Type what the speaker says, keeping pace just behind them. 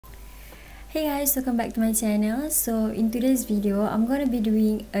Hey guys, welcome back to my channel. So in today's video, I'm gonna be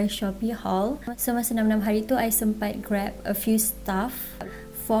doing a Shopee haul. So masa 6 hari tu, I sempat grab a few stuff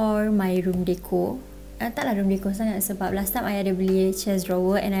for my room decor. Taklah room decor sangat sebab last time I ada beli chest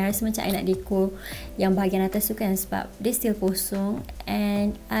drawer and I rasa macam I nak decor yang bahagian atas tu kan sebab dia still kosong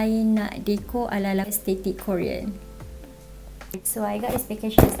and I nak decor ala-ala aesthetic Korean. So I got this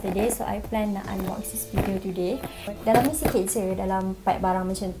package yesterday, so I plan nak unbox this video today. Dalam ni sikit je, dalam pack barang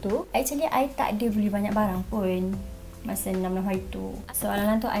macam tu. Actually, I tak ada beli banyak barang pun masa 6 hari tu. So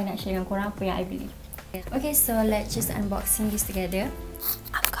alang-alang tu I nak share dengan korang apa yang I beli. Okay, so let's just unboxing this together.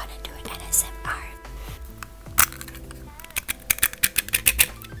 I'm gonna do an ASMR.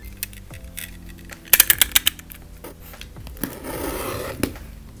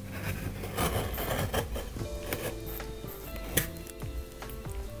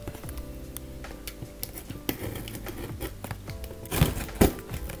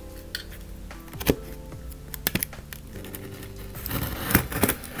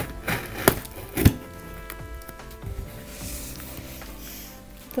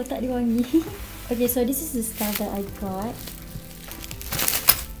 Kotak dia wangi. Okay, so this is the stuff that I got.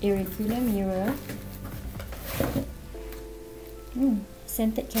 Irregular mirror.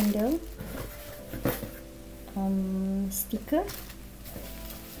 Scented candle. Sticker.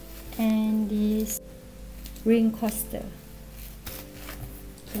 And this ring coaster.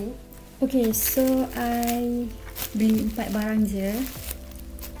 Okay, so I beli 4 barang je.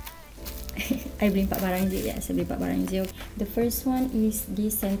 I beli 4 barang je. Ya, saya beli 4 barang je. The first one is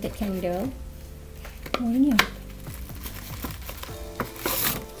this scented candle. Oh, ini lah.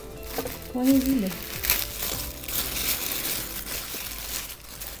 Wangi gila.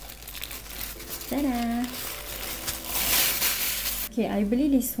 Tada! Okay, I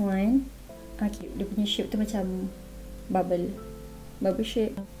beli this one. Okay, dia punya shape tu macam bubble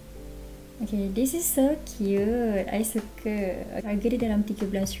shape. Okay, this is so cute. I suka. Harga dia dalam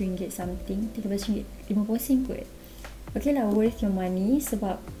RM13 something. RM13.50 kot. Okay lah, worth your money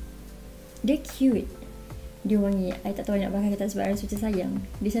sebab dia cute. Dia wangi. I tak tahu nak pakai ke tak sebab I rasa macam sayang.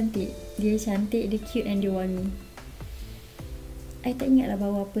 Dia cantik. Dia cantik, dia cute and dia wangi. I tak ingat lah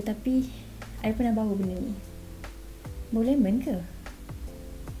bawa apa tapi I pernah bawa benda ni. Bau lemon ke?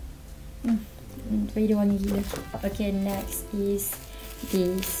 Tapi dia wangi gila. Okay, next is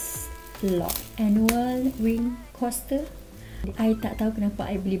this lock annual ring coaster. I tak tahu kenapa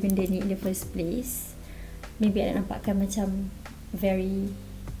I beli benda ni in the first place. Maybe I nampakkan macam very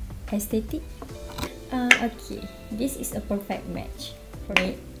aesthetic. Okay, this is a perfect match for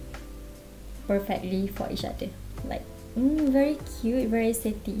me. Perfectly for each other. Like very cute, very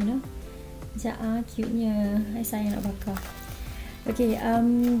aesthetic, you know. Macam cute nya. I sayang nak bakar. Okay,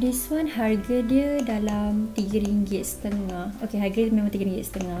 this one harga dia dalam RM3.50. Okay, harga dia memang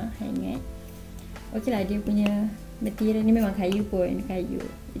RM3.50. I ingat. Okay lah, dia punya material ni memang kayu pun. Kayu.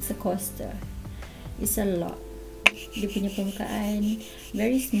 It's a coaster. It's a lot. Dia punya permukaan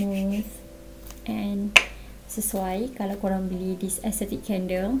very smooth. And sesuai kalau korang beli this aesthetic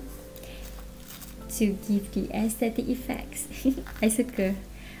candle to give the aesthetic effects. I suka.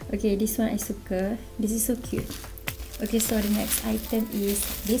 Okay, this one I suka. This is so cute. Okay, so the next item is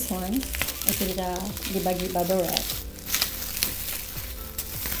this one. Okay, dia bagi bubble wrap.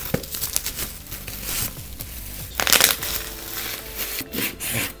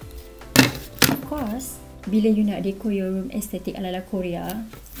 Of course, bila you nak decor your room aesthetic ala-ala Korea,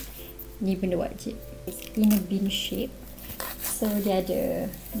 ni benda wajib. It's in a bean shape. So dia ada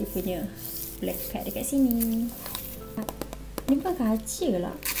dia punya plakat dekat sini. Ni bukan kaca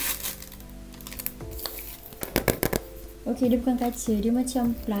lah. Okay, dia bukan kaca, dia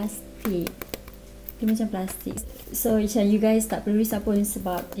macam plastik. Dia macam plastik. So macam you guys tak perlu risau pun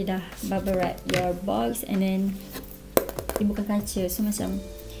sebab dia dah bubble wrap your box and then dia bukan kaca. So macam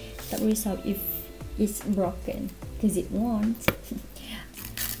tak perlu risau if it's broken because it won't.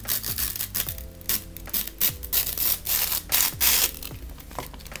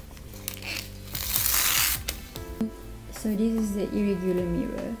 So this is the irregular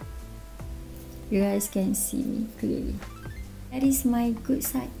mirror. You guys can see me clearly. That is my good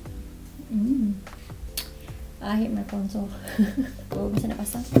side. I hate my console. Oh, macam nak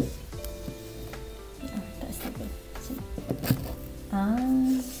pasang? Tak stable.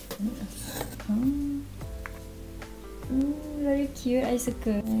 Very cute. I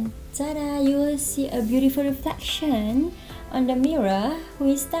suka. Tada! You will see a beautiful reflection on the mirror. Who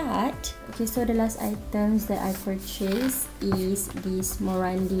is that? Okay, so the last items that I purchased is this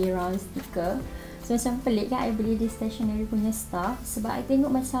Morandi round sticker. So macam pelik kan I beli di stationery punya stuff sebab I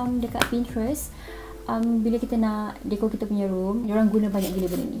tengok macam dekat Pinterest bila kita nak dekor kita punya room, diorang guna banyak gila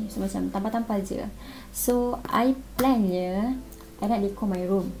benda ni. So macam tampal-tampal je. So I plannya I nak dekor my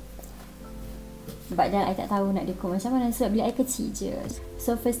room. But then I tak tahu nak dekor macam mana sebab bila I kecil je.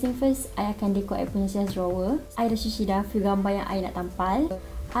 So first thing first, I akan dekor I punya chest drawer. I dah cuci dah few gambar yang I nak tampal.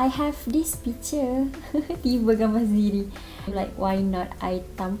 I have this picture. Tiba gambar sendiri. Like why not I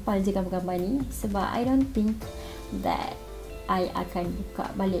tampal je gambar-gambar ni. Sebab I don't think that I akan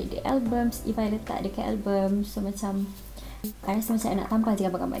buka balik the albums if I letak dekat album. So macam I rasa macam I nak tampal je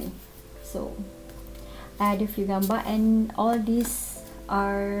gambar-gambar ni. So I ada few gambar and all these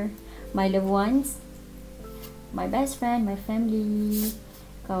are my loved ones, my best friend, my family,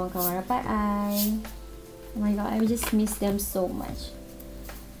 kawan-kawan rapat I. Oh my god, I just miss them so much.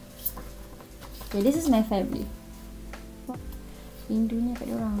 Okay, this is my family. Rindunya kat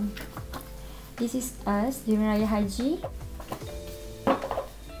diorang. This is us during Raya Haji.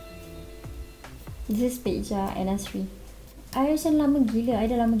 This is Peja and Asri. I macam lama gila, I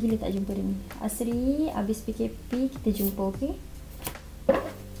dah lama gila tak jumpa dia ni. Asri, habis PKP kita jumpa, okay?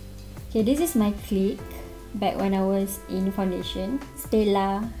 Okay, this is my clique back when I was in foundation.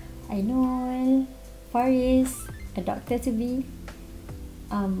 Stella, Ainul, Faris, a doctor to be,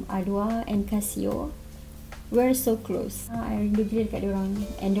 Adwa and Casio. We're so close. I rindu gila dekat diorang.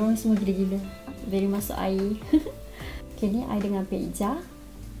 And diorang semua gila-gila. Very masuk air. Okay, ni I dengan Peja.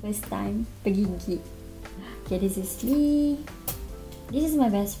 First time pergi gig. Okay, this is me. This is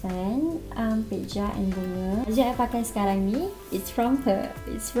my best friend, Peja and Bunga. Baju yang I pakai sekarang ni, it's from her.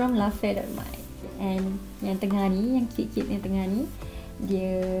 It's from Lafe.my. And yang tengah ni, yang cute-cute yang tengah ni,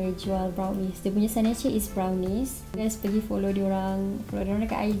 dia jual brownies. Dia punya signature is brownies. Guys, pergi follow diorang. Follow diorang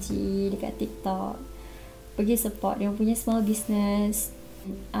dekat IG, dekat TikTok. Pergi support diorang punya small business.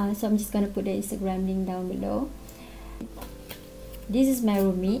 So I'm just gonna put the Instagram link down below. This is my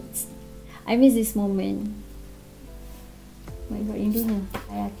roommate. I miss this moment. Oh my god, rindunya.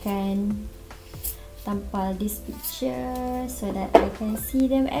 I akan tampal this picture so that I can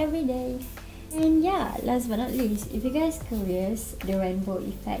see them every day. And yeah, last but not least, if you guys curious the rainbow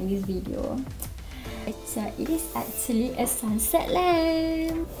effect in this video, it is actually a sunset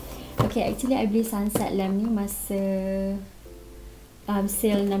lamp. Okay, actually I beli sunset lamp ni masa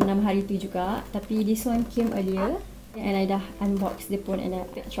sale 6 hari tu juga. Tapi this one came earlier. And I dah unbox dia pun and I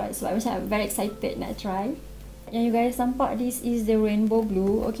try. So I'm very excited nak try. Yang you guys nampak, this is the rainbow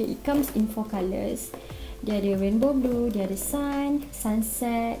blue. Okay, it comes in 4 colours. Dia ada rainbow blue, dia ada sun,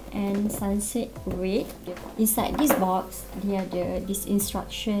 sunset and sunset red. Inside this box, dia ada this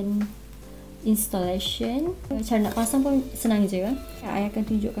instruction installation. Cara nak pasang pun senang je. I akan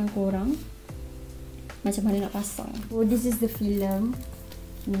tunjukkan korang macam mana nak pasang. So this is the film.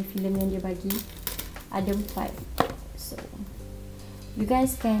 Ini film yang dia bagi. Ada 4. So you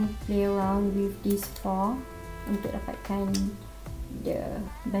guys can play around with these 4 untuk dapatkan the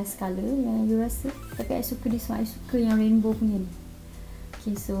best colour yang you rasa. Tapi I suka this one, I suka yang rainbow punya ni.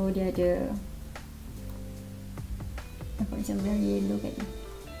 Okay, so dia ada nampak macam very yellow kat ni.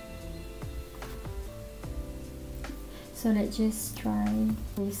 So let's just try.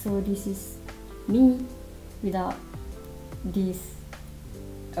 Okay, so this is me without this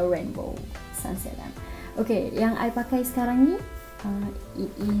a rainbow sunset lamp. Okay, yang I pakai sekarang ni,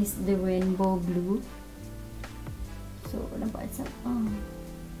 it is the rainbow blue. So nampak macam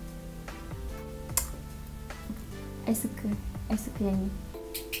I suka yang ni.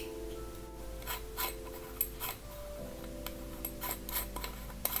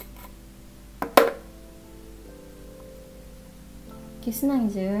 Okay,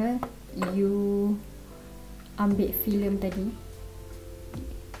 senang je. You ambil film tadi,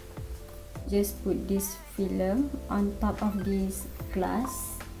 just put this film on top of this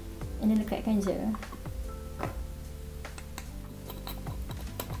glass and then lekatkan je.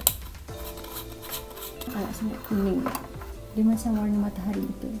 Agak sangat kuning. Dia macam warna matahari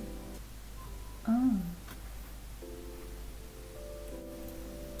betul.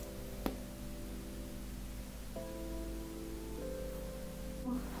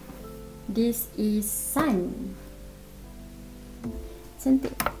 This is sun.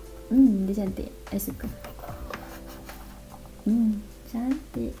 Cantik. Dia cantik. I suka.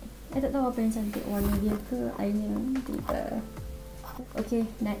 Cantik. I tak tahu apa yang cantik, warna dia ke airnya. Tidak. Okay,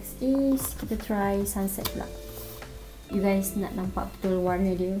 next is kita try sunset pula. You guys nak nampak betul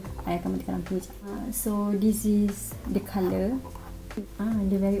warna dia, I akan matikan lampu je. So this is the colour.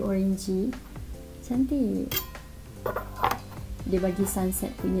 Dia very orangey. Cantik. Dia bagi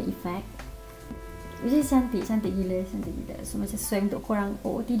sunset punya effect. Which is cantik gila. So macam sesuai untuk korang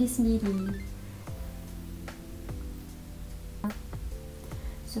OOTD sendiri.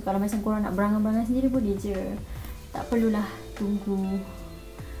 So kalau macam korang nak berangan-berangan sendiri boleh je, tak perlulah tunggu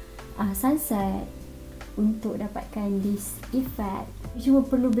sunset untuk dapatkan this effect. You cuma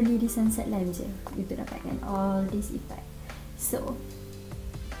perlu beli di sunset lamp je untuk dapatkan all this effect. So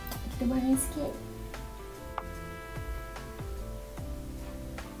kita berangan sikit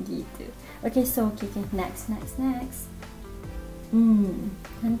gitu. Okay, so okay, next.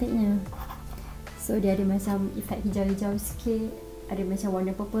 Cantiknya. So dia ada macam efek hijau-hijau sikit, ada macam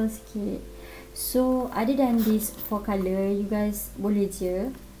warna purple sikit. So other than this 4 color, you guys boleh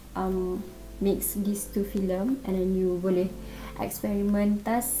je mix these 2 film and then you boleh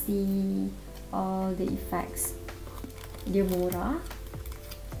eksperimentasi all the effects. Dia murah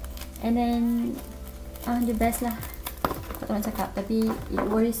and then the best lah, tak tahu nak cakap, tapi it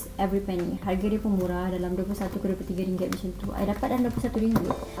worth every penny. Harga dia pun murah, dalam 21 ke 23 ringgit macam tu. I dapat dalam 21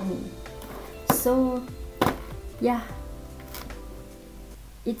 ringgit. So yeah,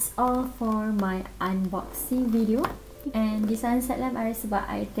 it's all for my unboxing video. And di sunset lamp I rasa sebab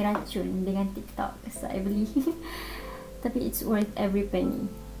I teracun dengan TikTok, so I beli. Tapi it's worth every penny.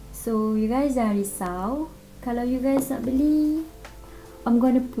 So you guys jangan risau, kalau you guys nak beli, I'm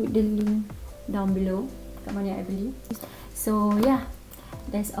gonna put the link down below kat mana I beli. So yeah,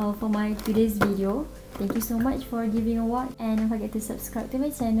 that's all for my today's video. Thank you so much for giving a watch, and don't forget to subscribe to my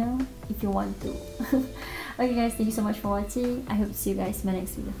channel if you want to. Okay guys, thank you so much for watching. I hope to see you guys in my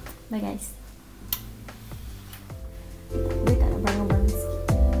next video. Bye guys.